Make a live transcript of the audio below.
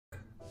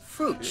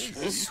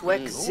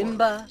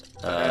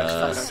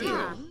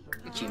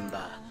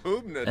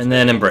And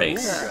then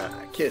embrace.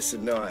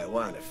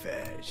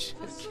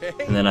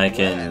 And then I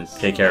can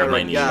take care of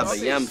my needs.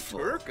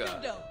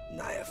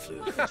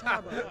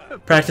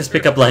 Practice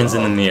pickup lines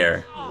in the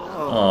mirror.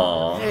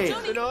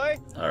 Aww.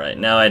 Alright,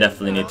 now I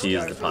definitely need to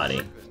use the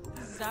potty.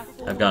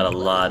 I've got a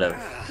lot of...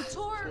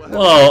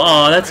 Whoa,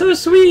 aw, that's so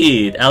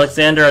sweet!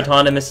 Alexander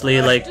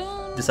autonomously, like,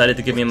 decided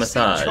to give me a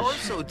massage.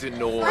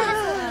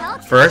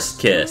 First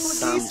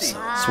kiss.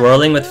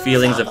 Swirling with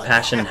feelings of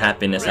passion and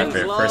happiness after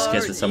your first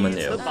kiss with someone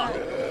new.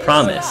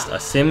 Promised. A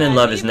sim in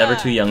love is never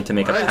too young to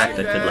make a pact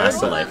that could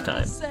last a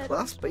lifetime.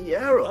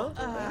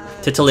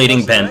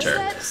 Titillating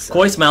banter.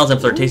 Coy smiles and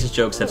flirtatious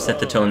jokes have set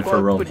the tone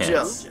for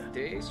romance.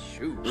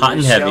 Hot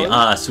and heavy.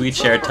 Ah, sweet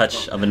shared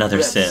touch of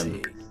another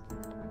sim.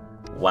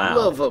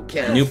 Wow.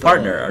 A new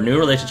partner. Our new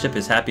relationship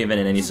is happy event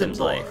in any sim's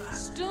life.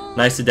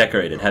 Nicely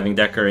decorated. Having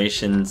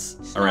decorations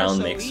around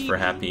makes for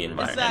happy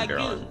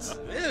environs.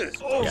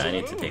 Yeah, I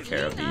need to take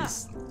care of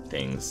these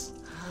things.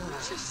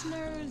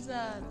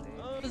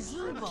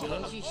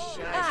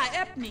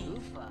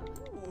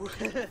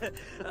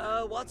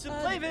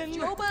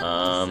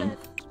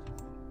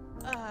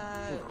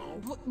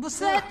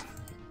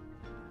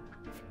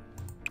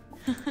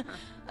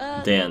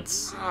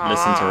 Dance.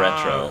 Listen to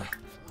retro.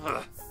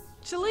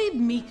 Chalib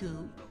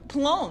Miku.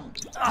 Plone.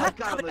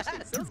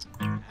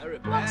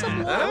 What's up,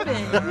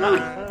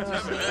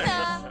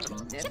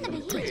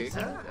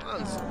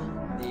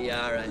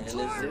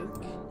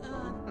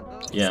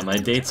 Yeah, my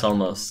date's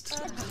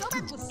almost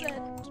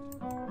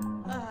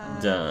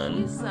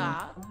done.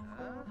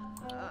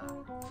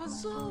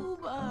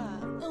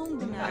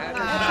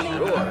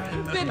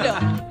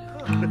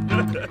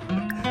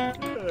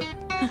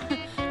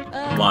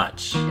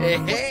 Watch.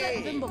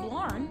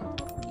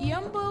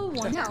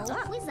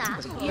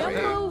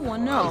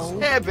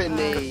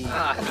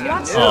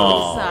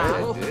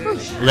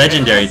 Aww.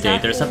 Legendary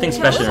date. There's something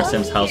special in our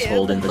Sims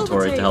household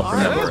inventory to help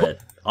remember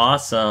it.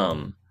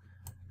 Awesome.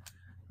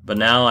 But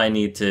now I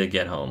need to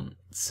get home.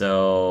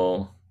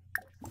 So...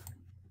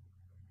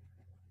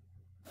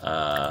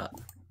 I'm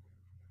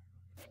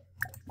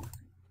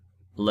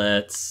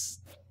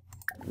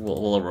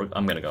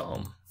gonna go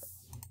home.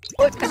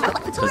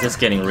 Because it's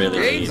getting really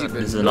late. This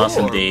is an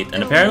awesome date,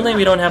 and apparently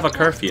we don't have a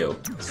curfew.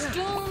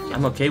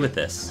 I'm okay with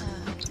this.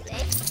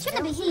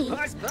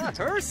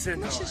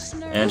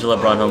 Angela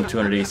brought home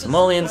 280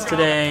 simoleons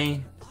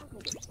today.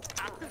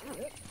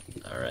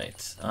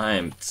 Alright,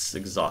 I'm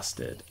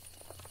exhausted.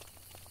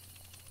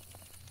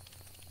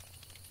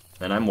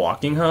 And I'm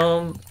walking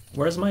home?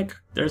 Where's my...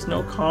 There's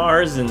no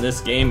cars in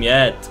this game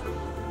yet.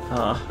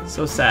 Ah,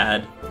 so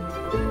sad.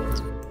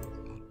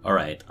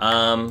 Alright,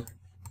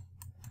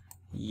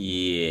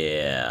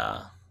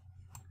 yeah.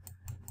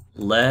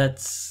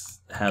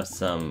 Let's have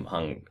some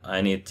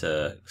I need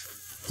to...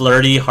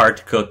 Flirty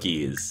heart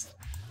cookies.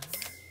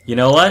 You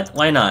know what?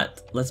 Why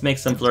not? Let's make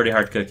some flirty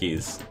heart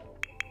cookies.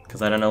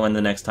 Because I don't know when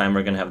the next time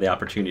we're gonna have the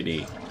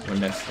opportunity.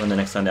 When the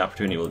next time the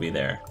opportunity will be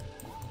there.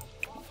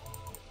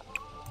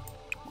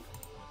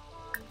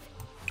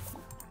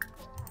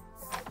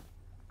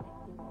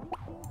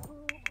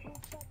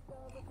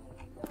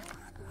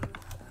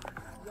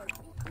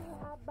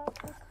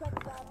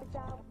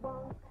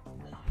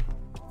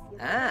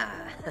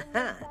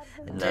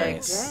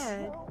 Nice.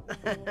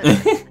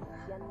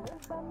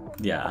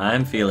 Yeah,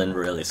 I'm feeling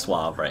really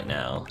suave right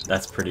now.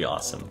 That's pretty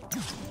awesome.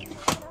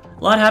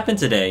 A lot happened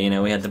today, you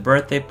know, we had the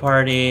birthday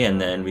party, and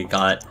then we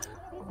got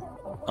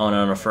on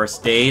a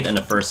first date, and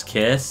a first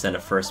kiss, and a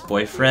first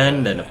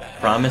boyfriend, and a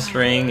promise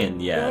ring,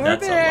 and yeah,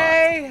 that's a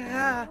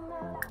lot.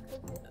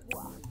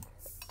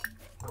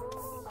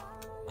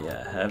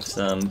 Yeah, have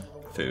some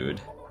food.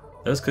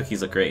 Those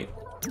cookies look great.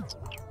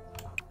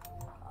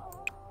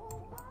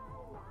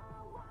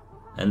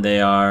 And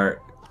they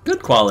are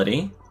good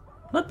quality.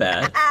 Not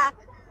bad.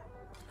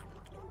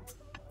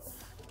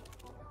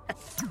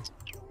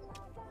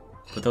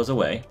 Put those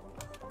away.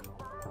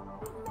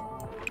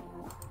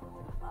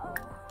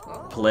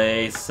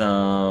 Play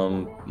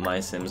some My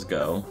Sims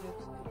Go.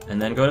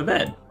 And then go to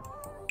bed.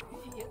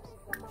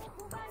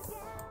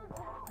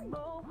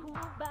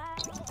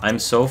 I'm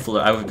so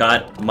I've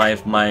got my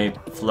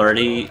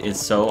flirty is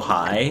so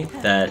high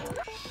that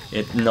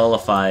it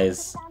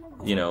nullifies,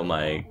 you know,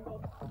 my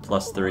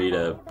 +3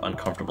 to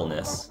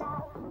uncomfortableness.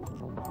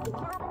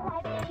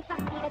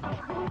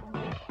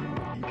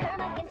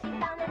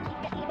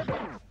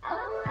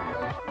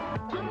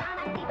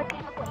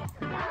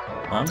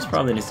 Mom's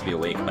probably needs to be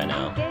awake by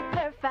now.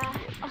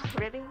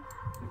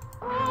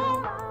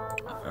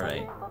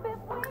 Alright.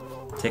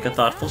 Take a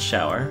thoughtful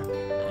shower,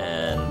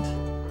 and...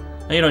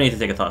 No, you don't need to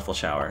take a thoughtful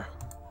shower.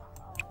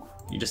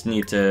 You just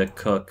need to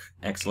cook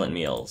excellent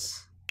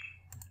meals.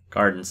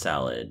 Garden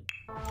salad.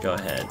 Go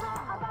ahead.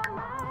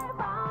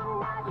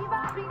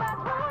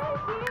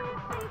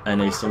 I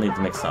know you still need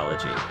the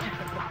mixology.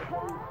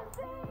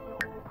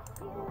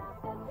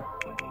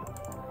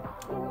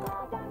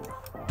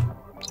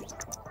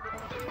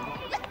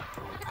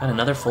 Got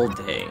another full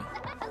day.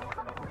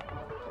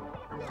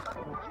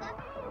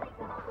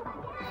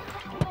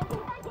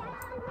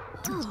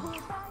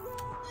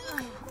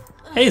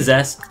 Hey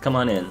Zest, come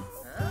on in.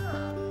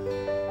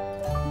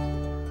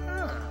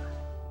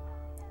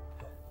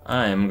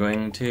 I'm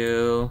going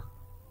to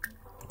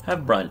have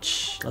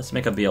brunch. Let's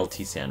make a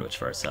BLT sandwich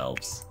for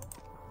ourselves.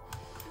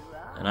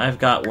 And I've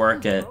got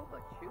work at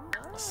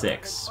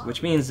 6,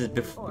 which means that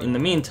in the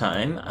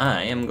meantime,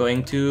 I am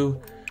going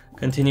to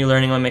continue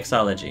learning my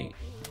mixology.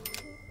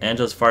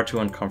 Angela's far too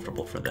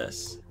uncomfortable for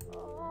this.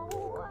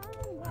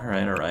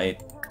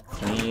 Alright.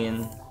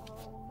 Clean.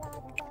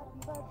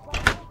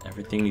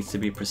 Everything needs to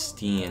be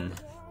pristine.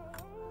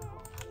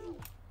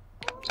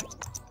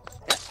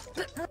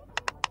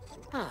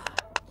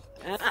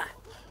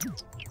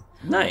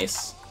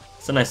 Nice.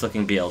 It's a nice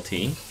looking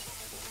BLT.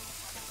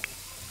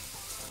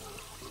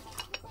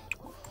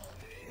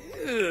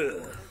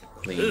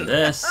 Clean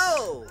this.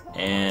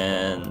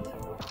 And...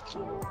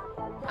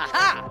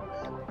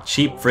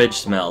 cheap fridge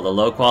smell. The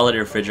low quality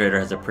refrigerator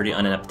has a pretty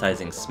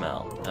unappetizing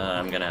smell.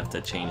 I'm gonna have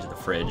to change the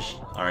fridge,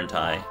 aren't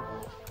I?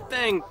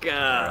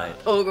 Alright.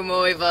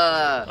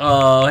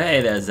 Oh,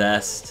 hey there,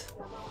 Zest.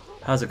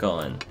 How's it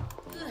going?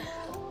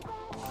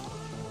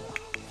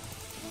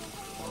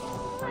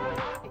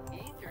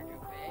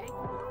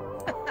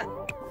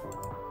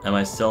 Am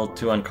I still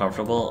too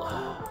uncomfortable?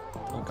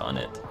 Doggone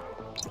it.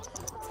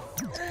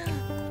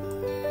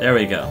 There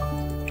we go.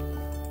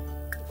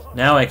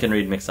 Now I can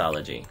read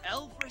mixology.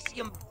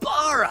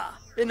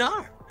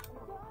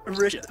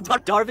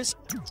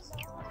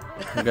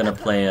 I'm gonna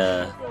play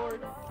a...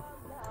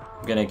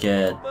 I'm gonna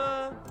get...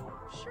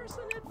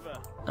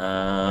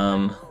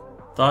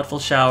 thoughtful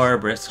shower,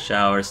 brisk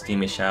shower,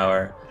 steamy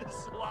shower.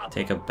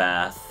 Take a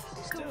bath.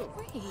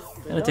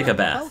 I'm gonna take a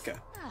bath.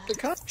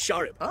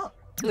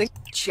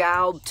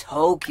 Chow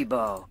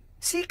Tokibo.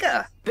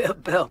 Sika.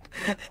 Bilp.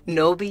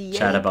 Nobi.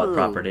 Chat about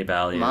property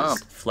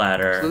values.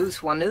 Flatter.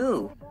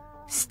 Wanu.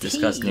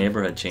 Discuss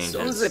neighborhood changes.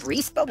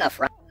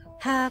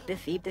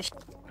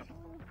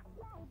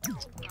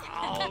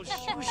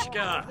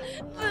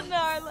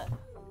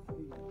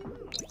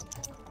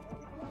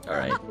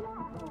 Alright.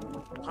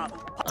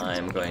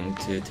 I'm going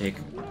to take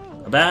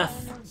a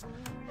bath.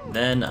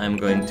 Then I'm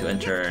going to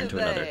enter into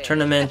another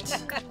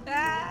tournament.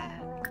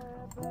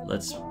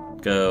 Let's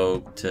go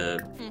to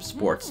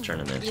sports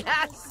tournament.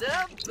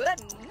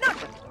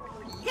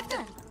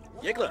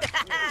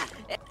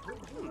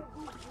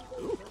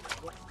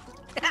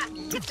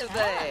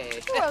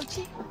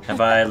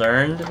 Have I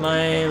learned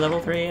my level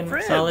 3 in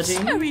mixology?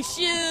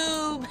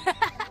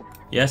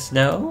 Yes,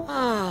 no?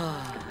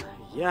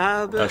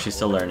 Oh, she's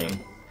still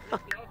learning.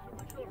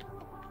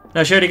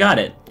 No, she already got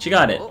it. She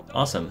got it.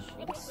 Awesome.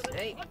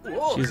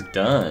 She's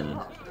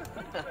done.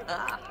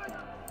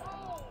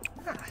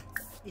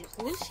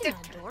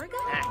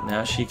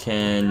 Now she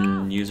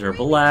can use her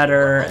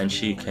bladder, and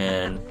she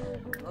can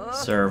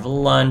serve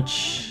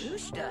lunch.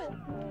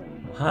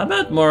 How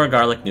about more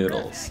garlic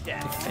noodles?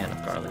 Big fan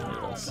of garlic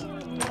noodles.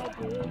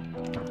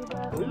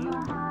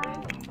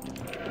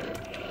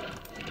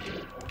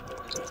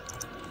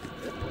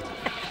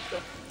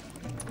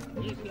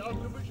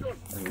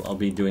 I'll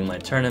be doing my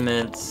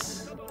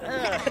tournaments.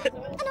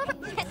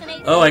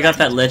 Oh, I got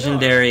that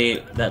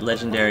legendary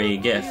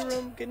gift.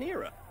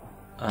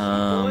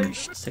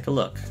 Let's take a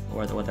look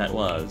what that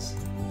was.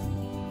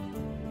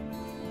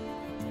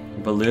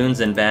 Balloons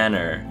and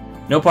banner.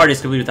 No party is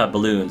complete without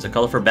balloons. A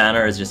colorful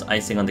banner is just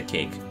icing on the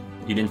cake.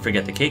 You didn't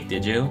forget the cake,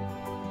 did you?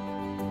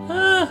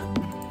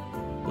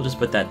 We'll just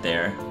put that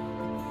there.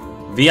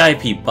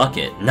 VIP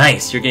bucket.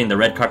 Nice! You're getting the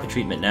red carpet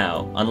treatment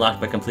now. Unlocked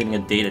by completing a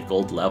date at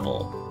gold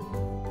level.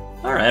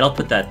 Alright, I'll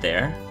put that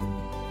there.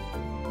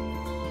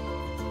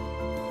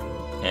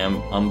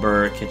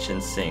 Umber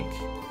kitchen sink.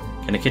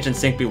 Can a kitchen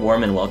sink be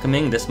warm and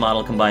welcoming? This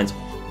model combines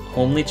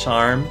homely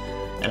charm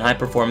and high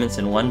performance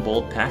in one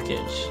bold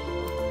package.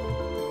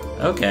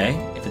 Okay,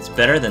 if it's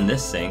better than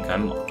this sink,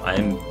 I'm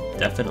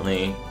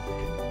definitely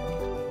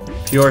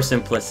pure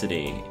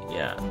simplicity.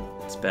 Yeah,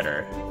 it's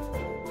better.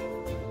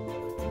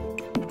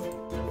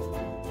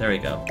 There we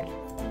go.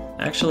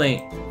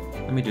 Actually,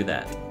 let me do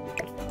that.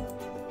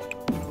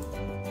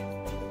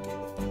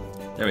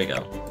 There we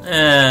go.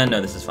 No,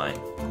 this is fine.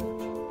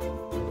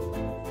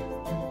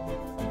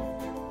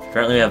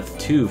 Apparently we have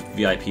 2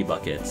 VIP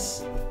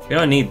buckets. We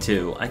don't need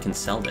 2. I can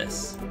sell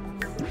this.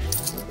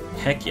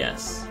 Heck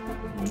yes.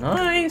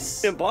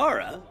 Nice!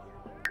 Imbara.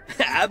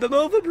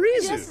 Abimova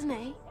Brizu.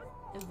 Jasne.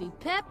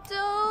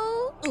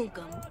 Vipepto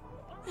Ukum.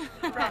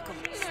 Alright.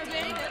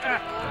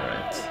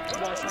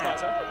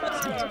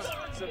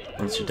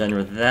 Once you're done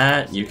with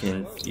that, you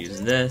can use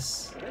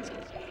this.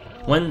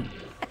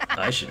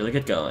 I should really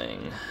get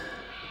going.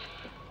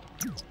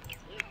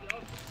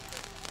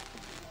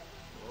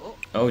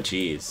 Oh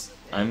geez.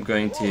 I'm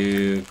going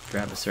to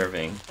grab a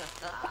serving.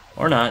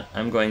 Or not.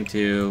 I'm going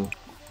to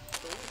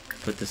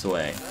put this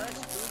away.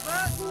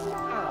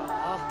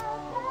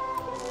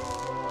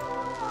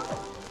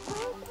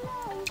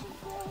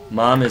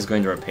 Mom is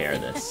going to repair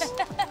this.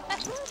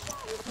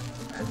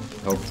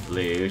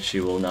 Hopefully she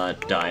will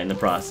not die in the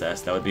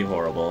process. That would be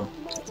horrible.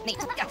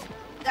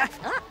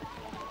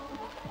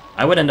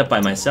 I would end up by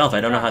myself.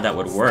 I don't know how that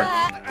would work.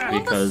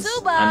 because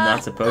I'm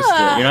not supposed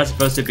to. You're not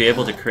supposed to be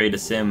able to create a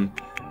sim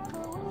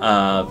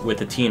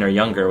with a teen or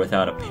younger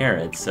without a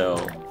parent. So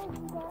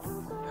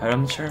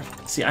I'm sure.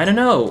 See, I don't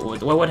know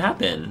what would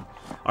happen.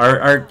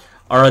 Are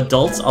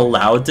adults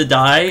allowed to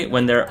die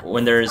when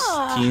there's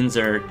teens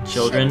or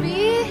children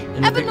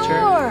in the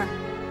picture?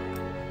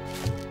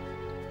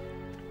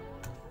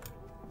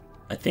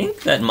 I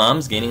think that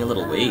mom's gaining a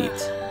little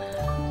weight.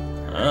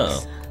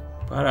 Oh,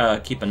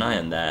 gotta keep an eye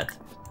on that.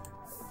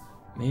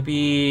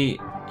 Maybe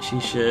she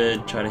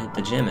should try to hit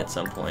the gym at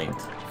some point.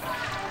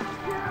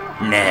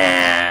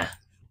 Nah.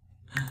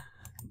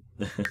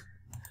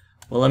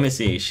 Well, let me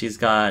see. She's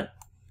got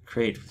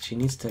she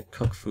needs to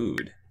cook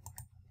food.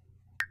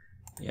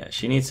 Yeah,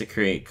 she needs to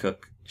create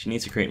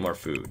more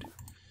food.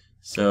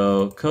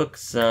 So cook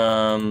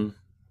some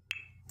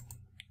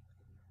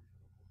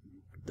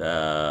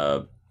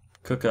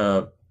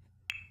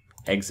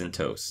eggs and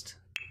toast.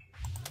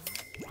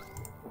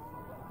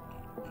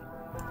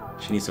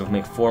 She needs to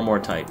make 4 more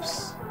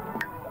types.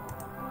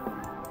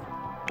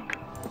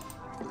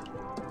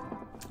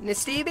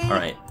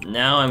 Alright,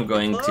 now I'm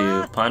going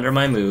to ponder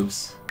my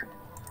moves,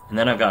 and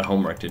then I've got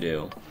homework to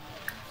do.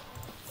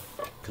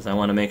 Because I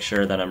want to make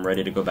sure that I'm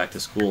ready to go back to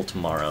school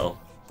tomorrow.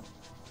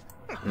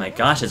 Oh my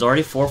gosh, it's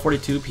already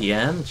 4:42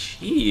 p.m.?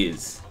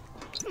 Jeez.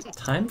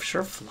 Time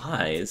sure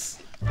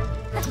flies.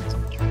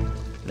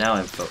 Now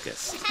I'm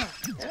focused.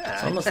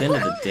 It's almost the end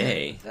of the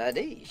day.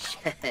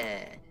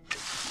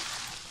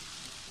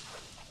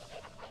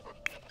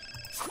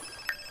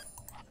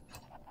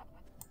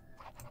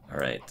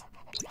 Alright.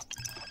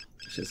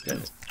 Just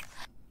gonna...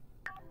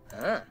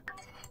 Oh,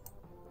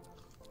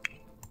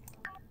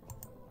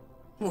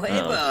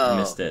 I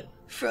missed it.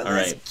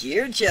 Alright.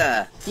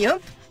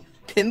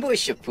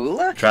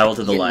 Travel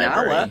to the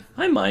library.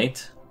 I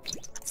might.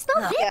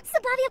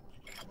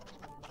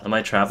 I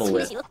might travel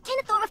with...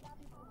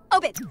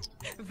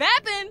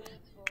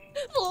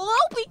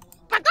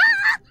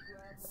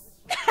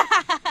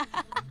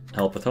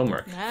 Help with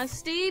homework. Can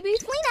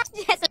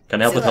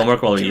I help with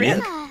homework while we're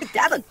eating?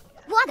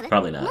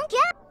 Probably not.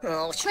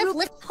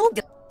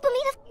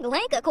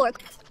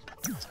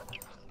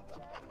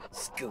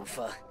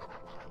 Scoofa.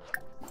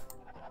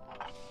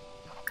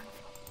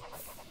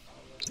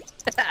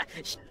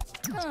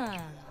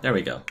 There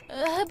we go.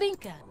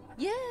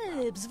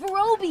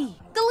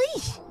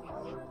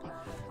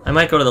 I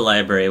might go to the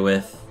library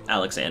with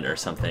Alexander or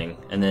something,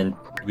 and then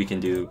we can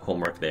do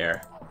homework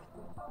there.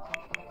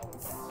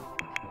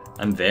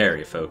 I'm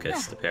very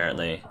focused,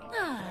 apparently.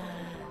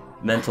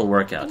 Mental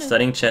workout.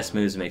 Studying chess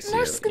moves makes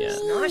you...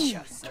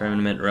 Yeah.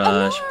 Tournament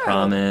rush,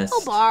 promise.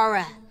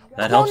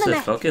 That helps with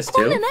focus,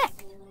 too?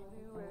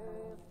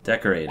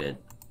 Decorated.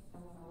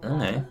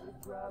 Okay.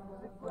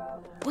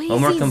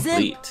 Homework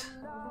complete.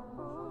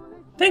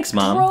 Thanks,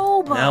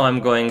 Mom. Now I'm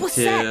going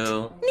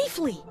to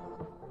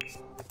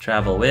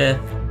travel with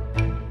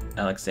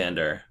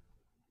Alexander.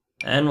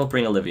 And we'll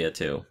bring Olivia,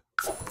 too.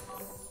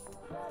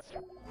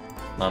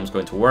 Mom's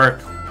going to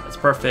work. That's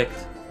perfect.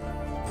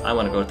 I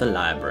want to go to the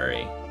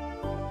library.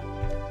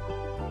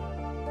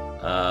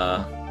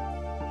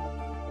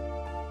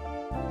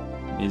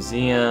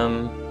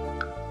 Museum.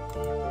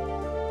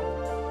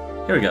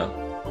 Here we go.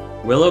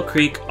 Willow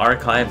Creek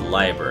Archive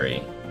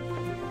Library.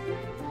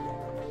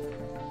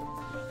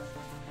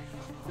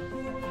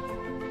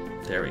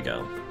 There we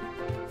go.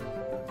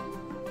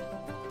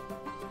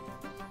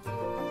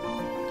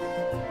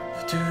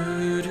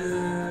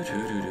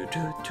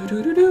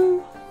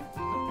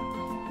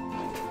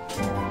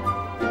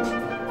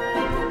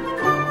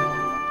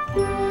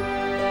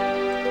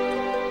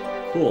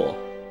 Cool.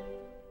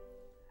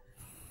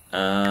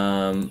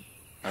 I'm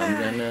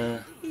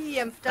gonna...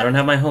 I don't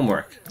have my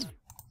homework.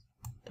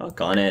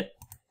 Doggone it.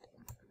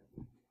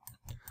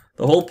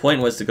 The whole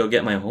point was to go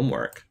get my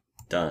homework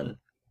done.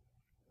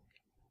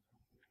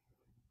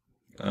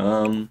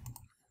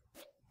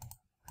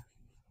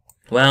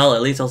 Well,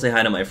 at least I'll say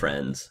hi to my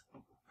friends.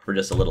 For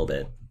just a little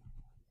bit.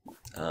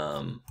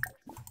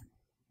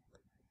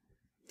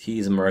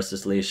 Tease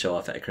mercilessly, show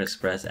off,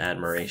 express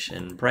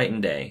admiration.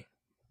 Brighten day.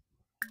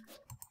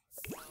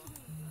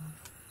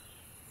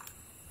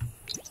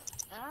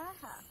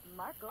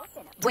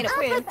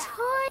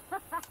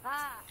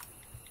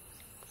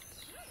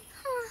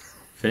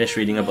 Finish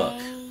reading a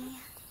book.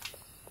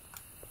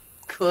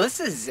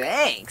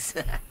 Thanks.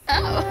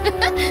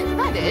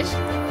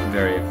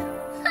 Very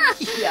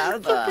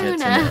good to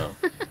know.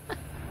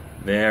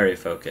 Very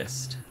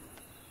focused.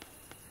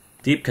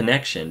 Deep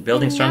connection.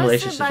 Building strong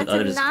relationships with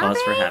others is cause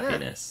for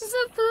happiness.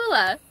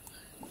 Zapula.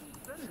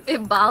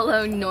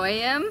 Ibalo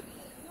Noyam.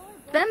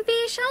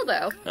 Bempi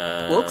Shelbo.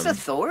 Woxa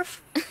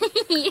Thorf?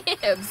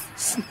 Yibs.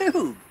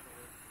 Snoop.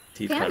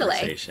 Deep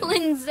conversation.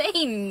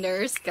 Lindsay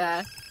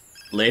Nurska.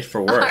 Late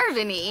for work.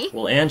 Harvini.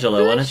 Well,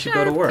 Angela, why don't you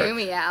go to work?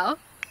 Kumiao.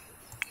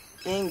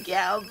 Oh,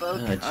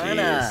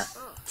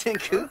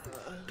 jeez.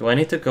 Do I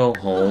need to go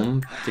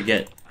home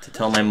to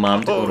tell my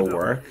mom to go to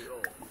work?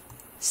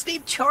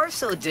 Steve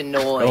Charso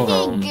Denoy. Go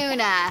home.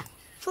 Guna.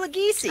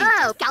 Flagisi.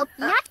 Oh,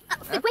 Kalpnat.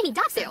 Wait,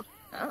 Datsu.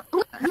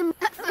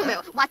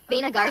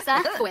 Bina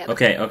Garza, Quib.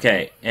 Okay,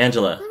 okay,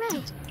 Angela.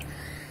 Alright.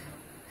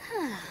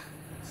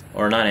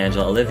 Or not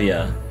Angela,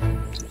 Olivia.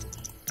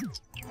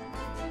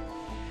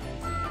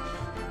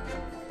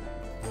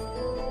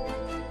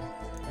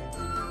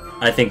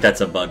 I think that's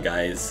a bug,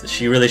 guys.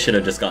 She really should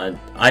have just gone...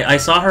 I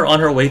saw her on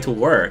her way to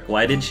work.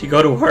 Why did she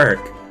go to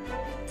work?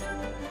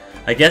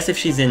 I guess if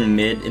she's in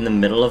the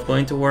middle of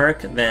going to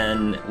work,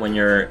 then when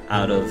you're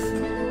out of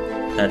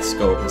that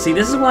scope... See,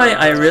 this is why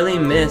I really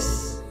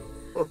miss...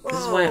 This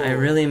is why I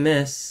really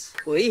miss...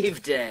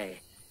 Leave day.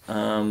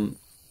 No,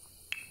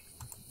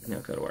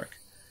 go to work.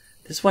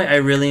 This is why I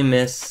really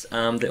miss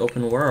the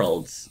open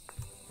worlds.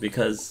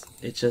 Because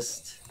it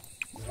just...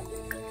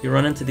 You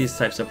run into these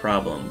types of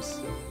problems.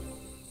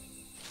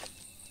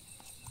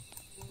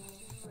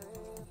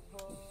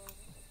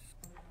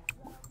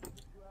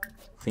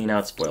 Clean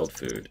out spoiled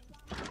food.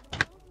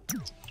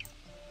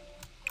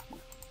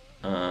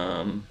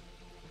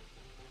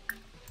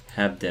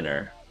 Have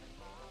dinner.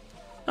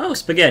 Oh,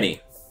 spaghetti!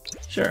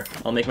 Sure,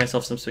 I'll make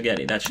myself some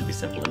spaghetti. That should be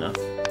simple enough.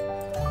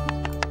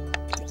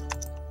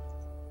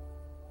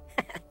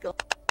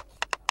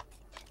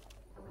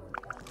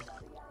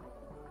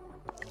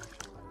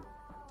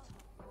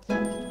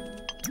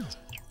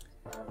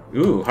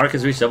 Ooh, Hark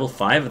has reached level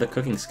 5 of the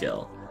cooking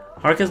skill.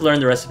 Hark has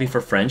learned the recipe for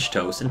French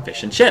toast and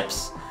fish and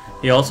chips.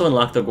 He also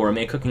unlocked the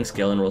gourmet cooking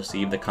skill and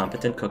received the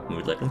competent cook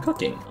moodlet in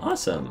cooking.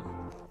 Awesome.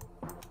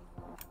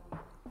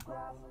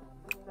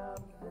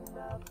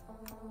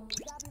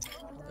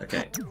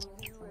 Okay.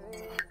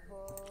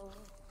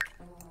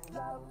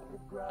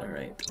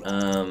 Alright,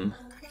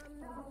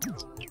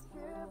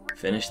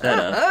 finish that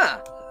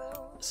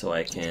up. So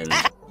I can...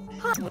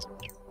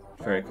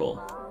 Very cool.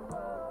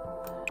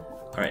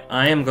 Alright,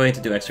 I am going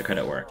to do extra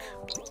credit work.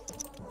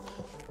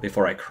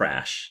 Before I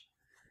crash.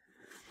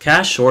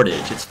 Cash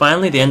shortage. It's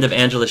finally the end of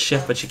Angela's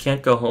shift, but she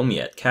can't go home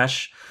yet.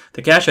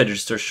 The cash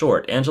register's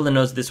short. Angela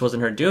knows this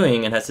wasn't her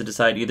doing and has to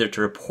decide either to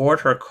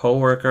report her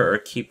coworker or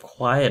keep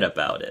quiet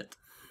about it.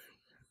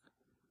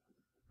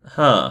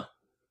 Huh.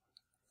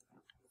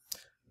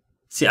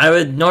 See, I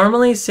would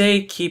normally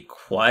say keep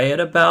quiet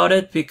about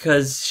it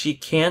because she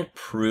can't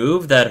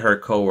prove that her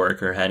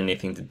coworker had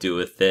anything to do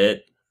with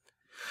it.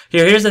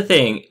 Here's the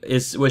thing,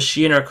 was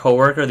she and her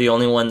coworker the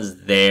only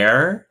ones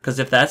there? Because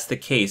if that's the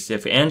case,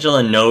 if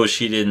Angela knows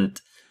she didn't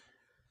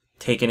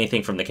take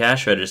anything from the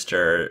cash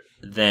register,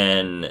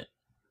 then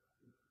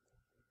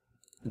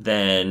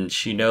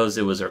she knows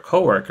it was her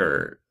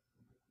coworker.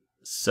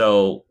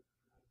 So,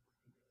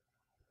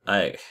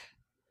 I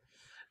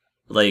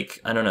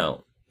don't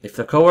know. If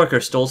the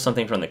coworker stole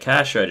something from the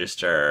cash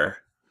register,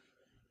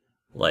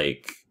 I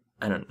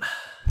don't know.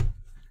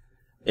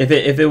 If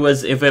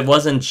it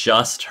wasn't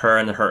just her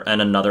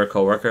and another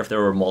coworker, if there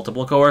were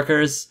multiple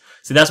coworkers,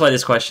 see, that's why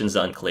this question's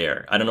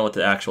unclear. I don't know what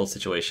the actual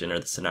situation or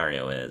the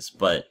scenario is,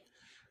 but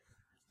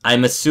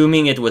I'm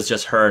assuming it was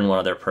just her and one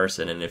other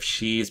person, and if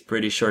she's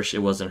pretty sure it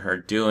wasn't her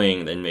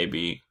doing, then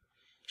maybe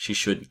she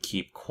should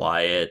keep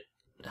quiet.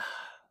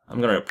 I'm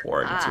gonna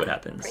report and see what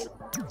happens.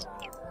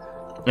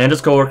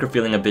 Anna's coworker,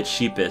 feeling a bit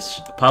sheepish,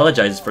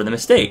 apologizes for the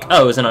mistake.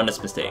 Oh, it was an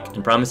honest mistake,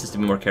 and promises to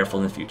be more careful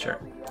in the future.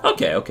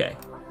 Okay, okay.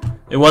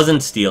 It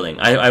wasn't stealing.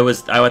 I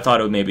thought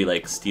it would maybe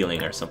like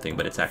stealing or something,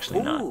 but it's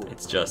actually not.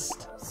 It's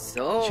just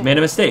she made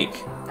a mistake,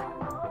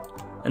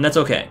 and that's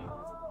okay.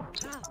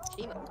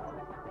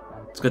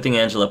 It's a good thing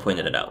Angela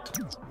pointed it out.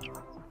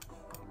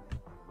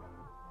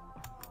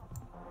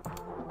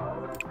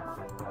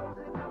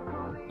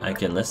 I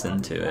can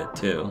listen to it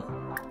too.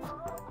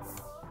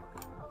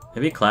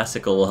 Maybe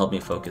classical will help me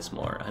focus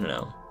more. I don't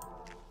know.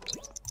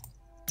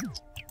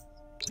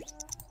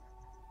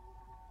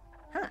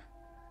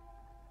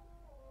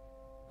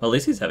 Well, at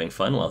least he's having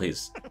fun while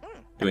he's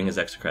doing his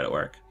extra credit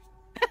work.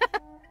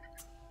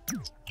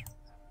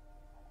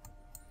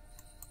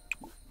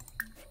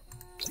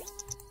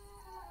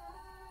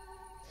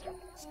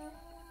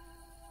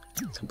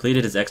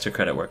 Completed his extra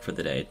credit work for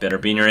the day. It better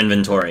be in your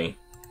inventory.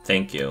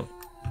 Thank you.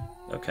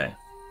 Okay.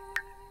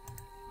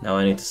 Now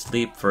I need to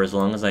sleep for as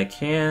long as I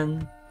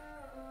can.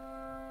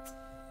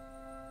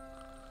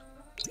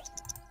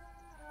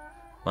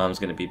 Mom's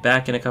gonna be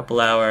back in a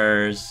couple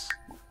hours.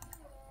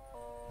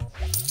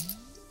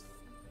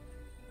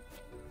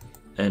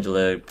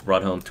 Angela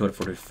brought home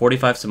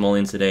 245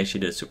 simoleons today. She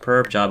did a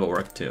superb job at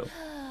work, too.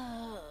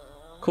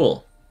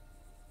 Cool.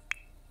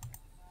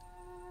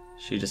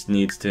 She just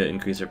needs to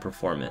increase her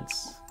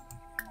performance.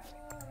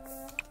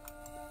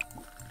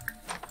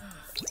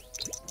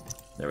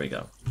 There we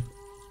go.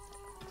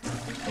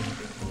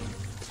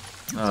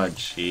 Oh,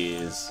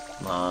 jeez.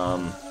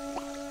 Mom.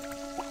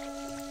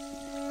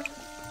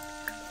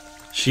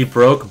 She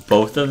broke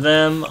both of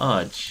them?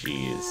 Oh,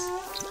 jeez.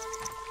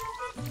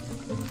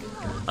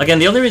 Again,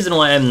 the only reason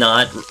why I'm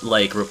not,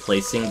 like,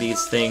 replacing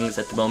these things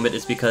at the moment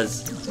is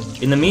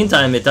because, in the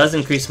meantime, it does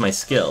increase my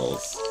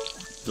skills.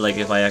 Like,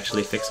 if I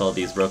actually fix all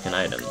these broken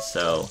items,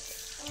 so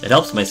it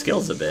helps my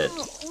skills a bit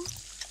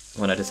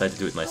when I decide to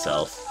do it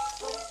myself.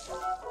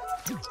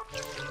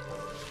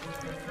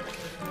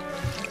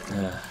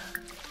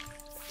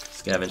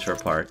 Scavenge for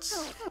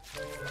parts.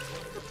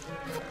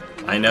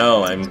 I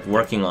know, I'm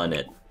working on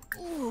it.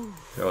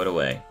 Throw it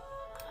away.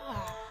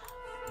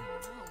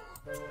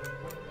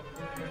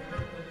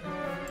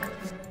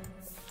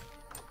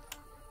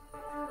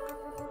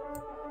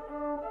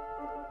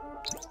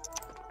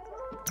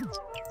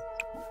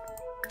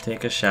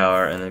 Take a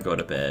shower and then go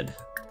to bed.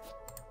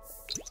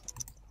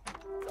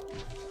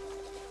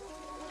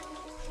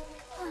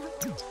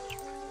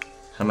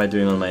 How am I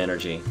doing on my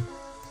energy?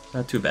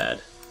 Not too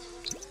bad.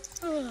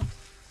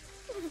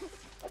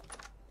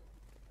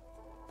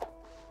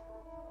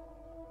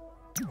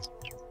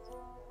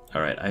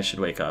 Alright, I should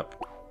wake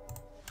up.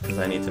 Because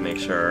I need to make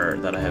sure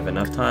that I have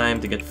enough time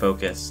to get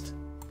focused.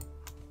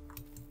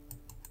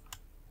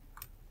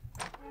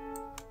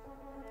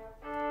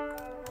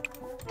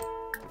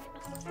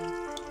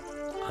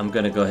 I'm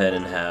gonna go ahead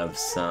and have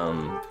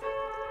some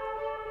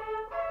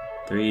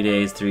 3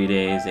 days, 3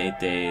 days, 8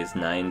 days,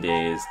 9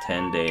 days,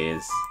 10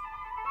 days.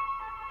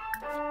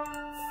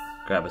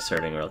 Grab a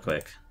serving real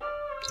quick.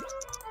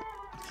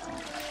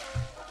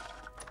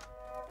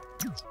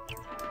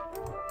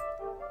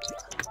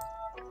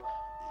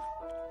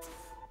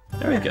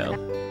 There we go.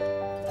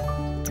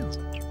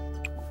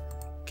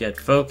 Get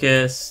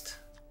focused.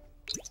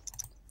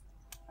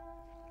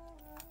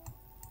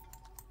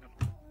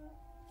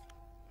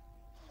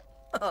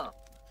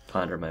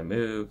 Ponder my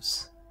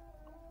moves.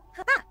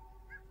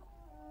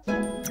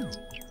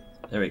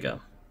 There we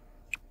go.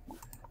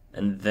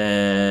 And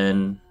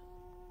then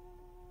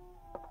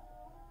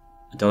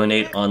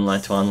donate to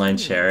online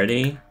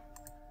charity.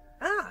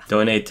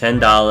 Donate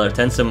 $10,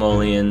 10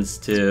 simoleons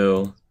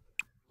to...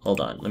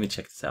 Hold on, let me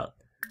check this out.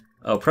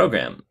 Oh,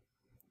 program.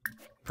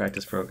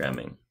 Practice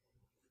programming.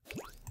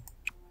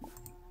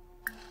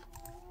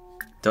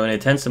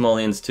 Donate 10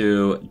 simoleons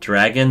to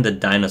Dragon the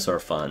Dinosaur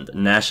Fund,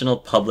 National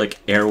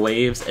Public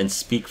Airwaves, and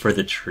Speak for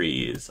the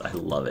Trees. I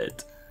love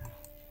it.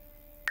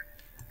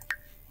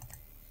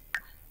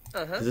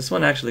 Does this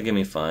one actually give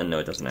me fun? No,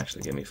 it doesn't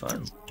actually give me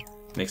fun.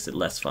 Makes it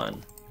less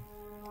fun.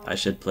 I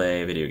should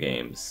play video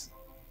games.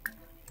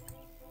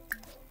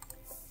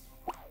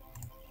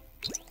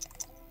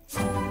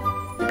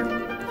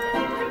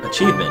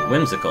 Achievement,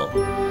 whimsical.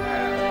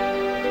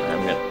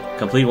 I'm gonna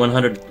complete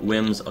 100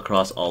 whims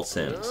across all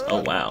Sims.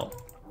 Oh wow.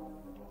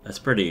 That's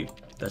pretty,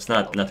 that's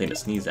nothing to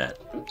sneeze at.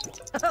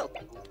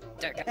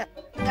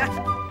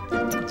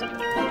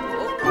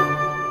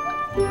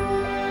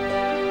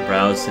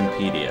 Browse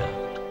Simpedia.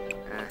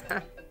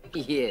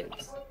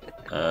 Yes.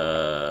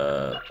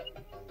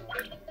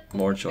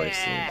 More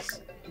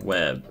choices.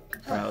 Web.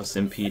 Browse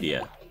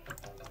Simpedia.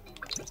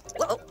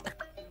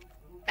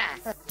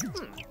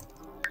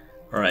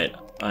 Alright,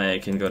 I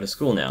can go to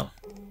school now.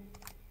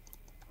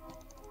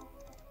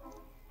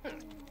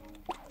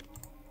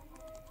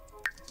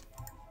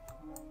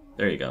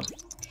 There you go.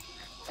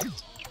 I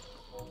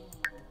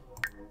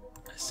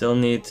still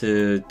need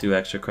to do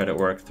extra credit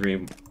work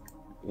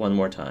one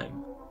more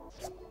time.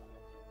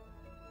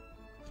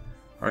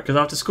 Mark is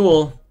off to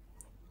school.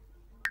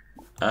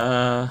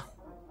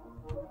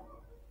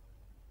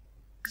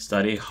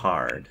 Study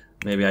hard.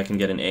 Maybe I can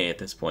get an A at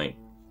this point.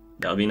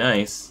 That'll be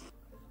nice.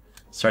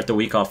 Start the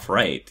week off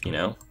right, you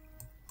know?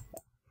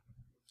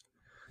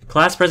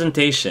 Class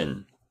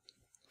presentation.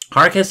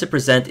 Hark has to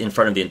present in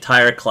front of the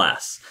entire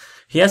class.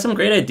 He has some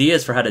great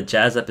ideas for how to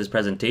jazz up his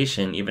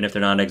presentation, even if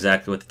they're not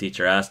exactly what the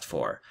teacher asked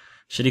for.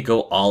 Should he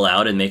go all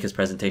out and make his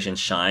presentation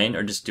shine,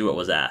 or just do what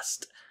was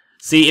asked?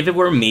 See, if it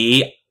were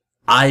me,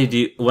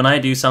 when I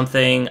do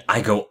something,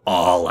 I go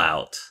all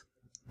out.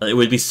 It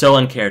would be so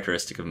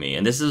uncharacteristic of me,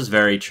 and this is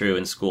very true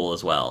in school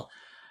as well.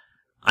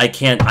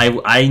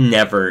 I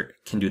never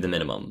can do the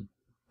minimum.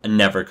 I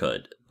never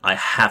could. I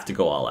have to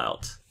go all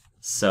out.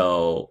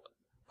 So,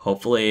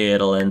 hopefully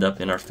it'll end up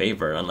in our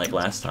favor, unlike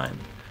last time.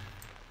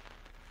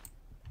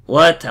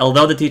 What?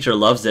 Although the teacher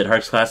loves it,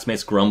 Hark's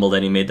classmates grumble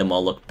that he made them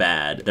all look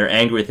bad. They're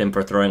angry with him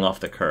for throwing off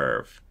the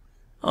curve.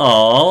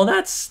 Oh,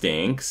 that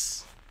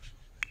stinks.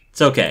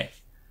 It's okay.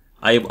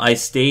 I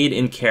stayed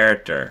in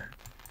character.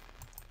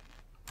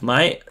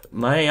 My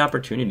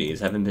opportunities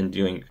haven't been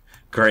doing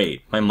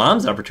great. My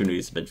mom's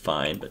opportunities have been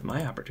fine, but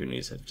my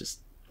opportunities have just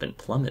been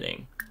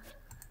plummeting.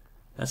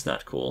 That's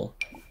not cool.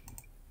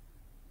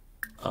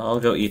 I'll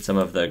go eat some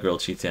of the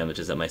grilled cheese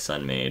sandwiches that my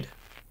son made.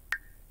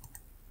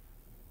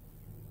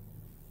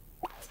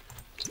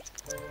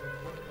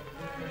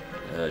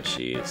 Oh,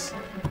 jeez.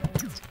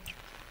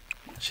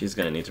 She's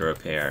gonna need to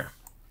repair.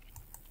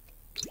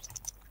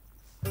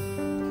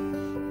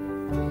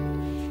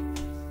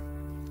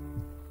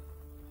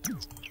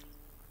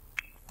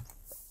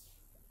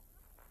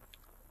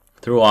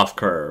 Threw off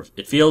curve.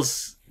 It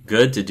feels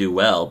good to do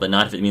well, but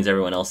not if it means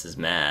everyone else is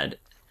mad.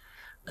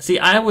 See,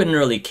 I wouldn't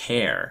really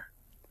care.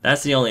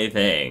 That's the only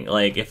thing.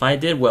 Like, if I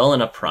did well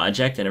in a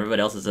project and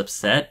everybody else is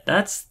upset,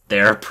 that's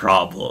their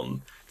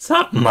problem. It's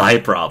not my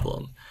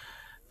problem.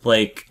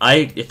 Like,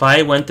 if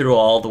I went through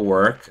all the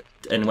work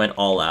and went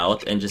all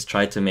out and just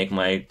tried to make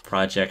my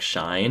project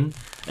shine,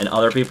 and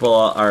other people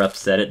are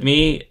upset at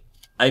me,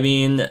 I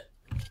mean,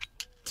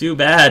 too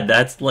bad.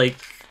 That's like,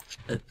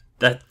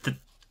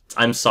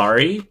 I'm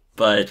sorry,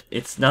 but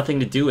it's nothing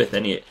to do with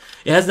any... It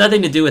has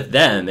nothing to do with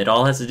them. It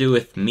all has to do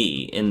with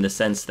me, in the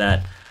sense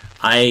that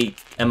I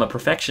am a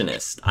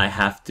perfectionist. I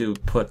have to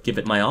give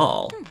it my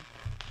all.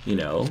 You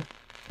know?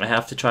 I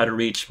have to try to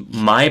reach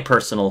my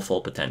personal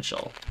full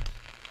potential.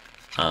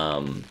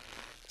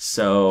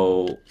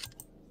 So,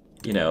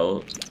 you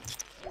know...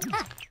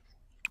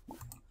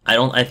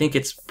 I think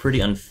it's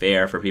pretty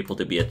unfair for people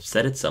to be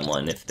upset at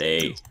someone if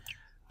they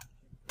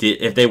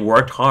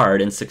worked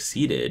hard and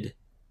succeeded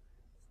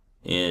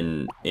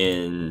in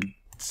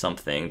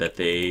something that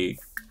they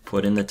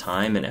put in the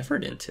time and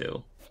effort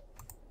into.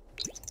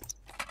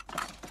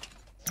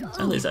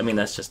 At least, I mean,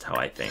 that's just how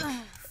I think.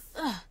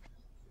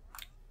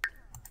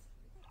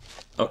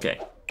 Okay,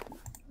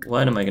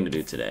 what am I going to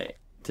do today?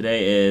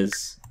 Today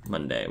is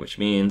Monday, which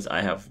means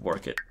I have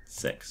work at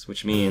 6,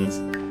 which means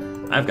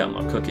I've got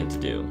more cooking to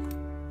do.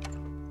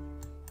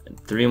 And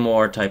 3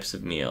 more types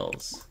of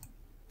meals.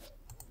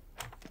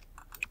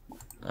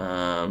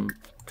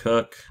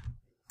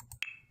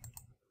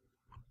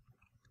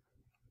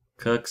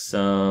 Cook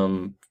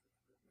some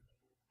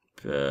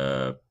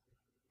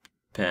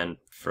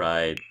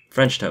pan-fried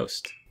French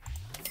toast.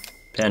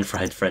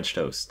 Pan-fried French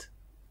toast.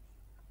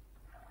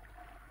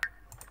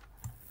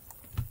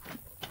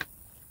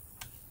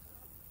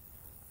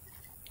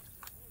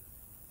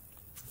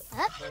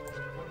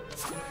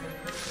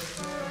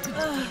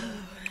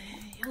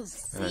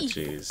 Oh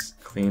jeez.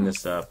 Clean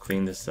this up,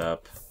 clean this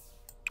up.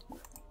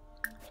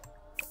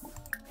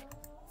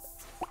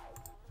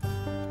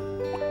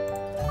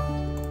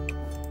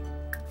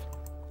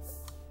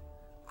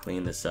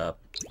 Clean this up.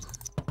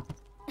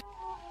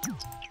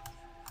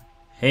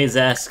 Hey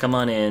Zess, come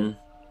on in.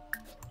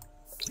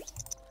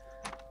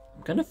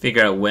 I'm gonna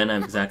figure out when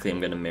exactly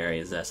I'm gonna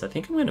marry Zess. I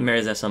think I'm gonna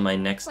marry Zess on my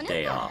next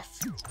day off.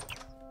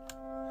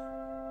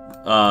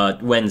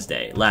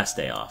 Wednesday. Last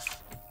day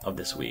off of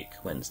this week.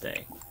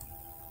 Wednesday.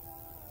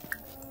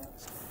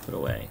 Put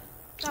away.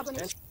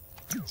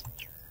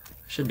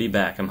 Should be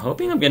back. I'm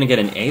hoping I'm gonna get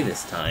an A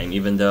this time,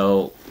 even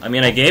though... I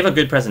mean, I gave a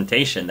good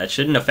presentation. That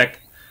shouldn't affect...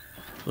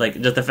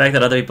 Like, just the fact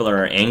that other people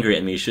are angry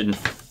at me shouldn't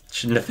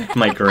affect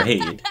my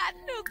grade.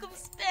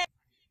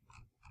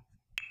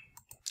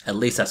 At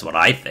least that's what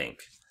I think.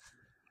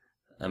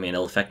 I mean,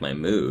 it'll affect my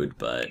mood,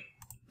 but...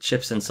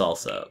 Chips and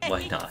salsa.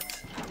 Why not?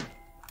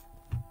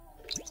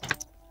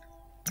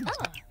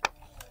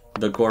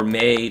 The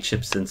gourmet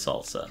chips and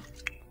salsa.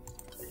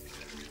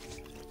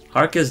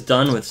 Hark is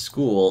done with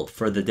school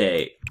for the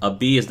day. A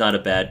B is not a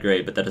bad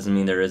grade, but that doesn't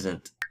mean there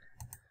isn't.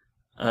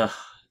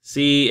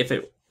 See, if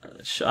it...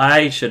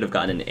 I should have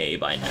gotten an A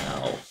by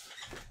now.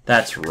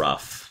 That's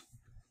rough.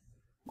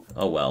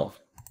 Oh well.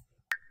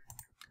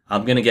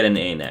 I'm gonna get an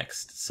A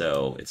next,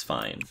 so it's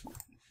fine.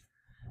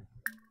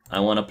 I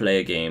want to play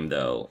a game,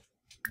 though.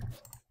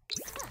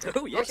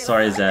 Oh, yes.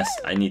 Sorry,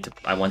 Zest.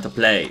 I want to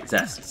play.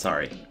 Zest,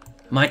 sorry.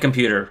 My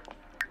computer.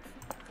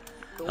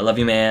 I love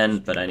you, man,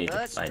 but I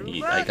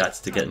got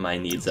to get my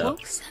needs up.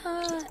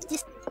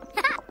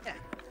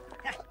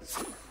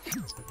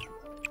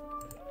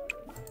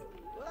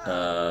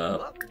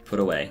 Put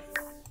away.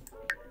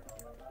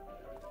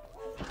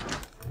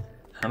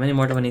 How many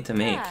more do I need to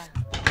make?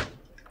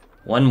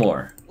 1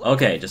 more.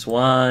 Okay, just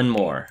 1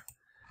 more.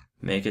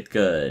 Make it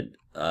good.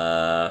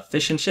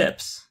 Fish and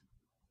chips.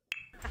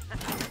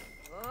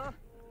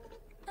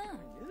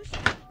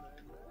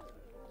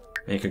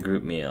 Make a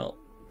group meal.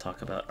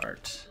 Talk about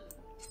art.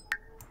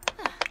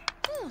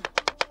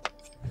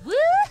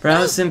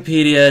 Browse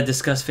Simpedia,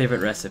 discuss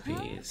favorite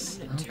recipes.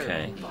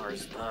 Okay.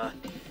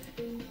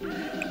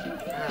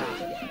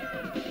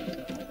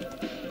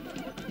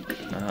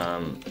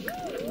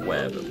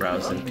 Web,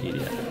 browse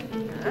Simpedia.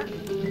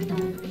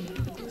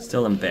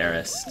 Still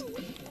embarrassed.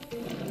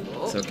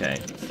 It's okay.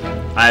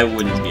 I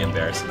wouldn't be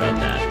embarrassed about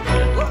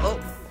that.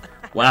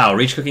 Wow,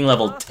 reach cooking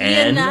level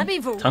 10?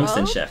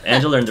 Tungsten chef.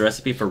 Angela learned the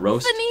recipe for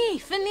roast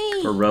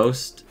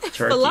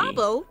turkey.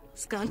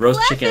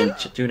 Roast chicken,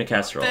 tuna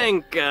casserole.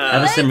 Thank God.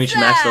 Have a sim reach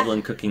max level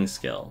in cooking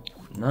skill.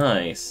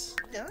 Nice.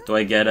 Do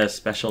I get a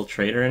special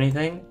trait or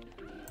anything?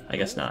 I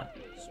guess not.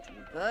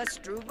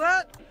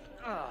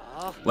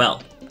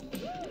 Well,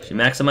 she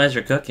maximized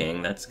her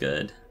cooking. That's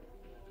good.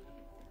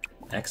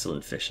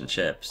 Excellent fish and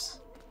chips.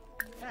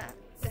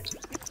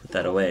 Put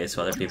that away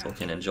so other people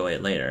can enjoy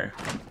it later.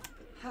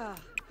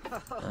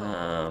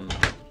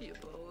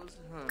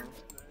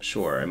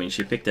 Sure, I mean,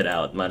 she picked it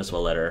out. Might as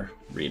well let her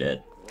read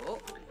it.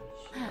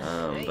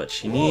 But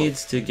she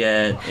needs to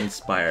get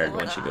inspired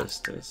when she goes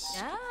to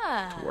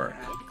work.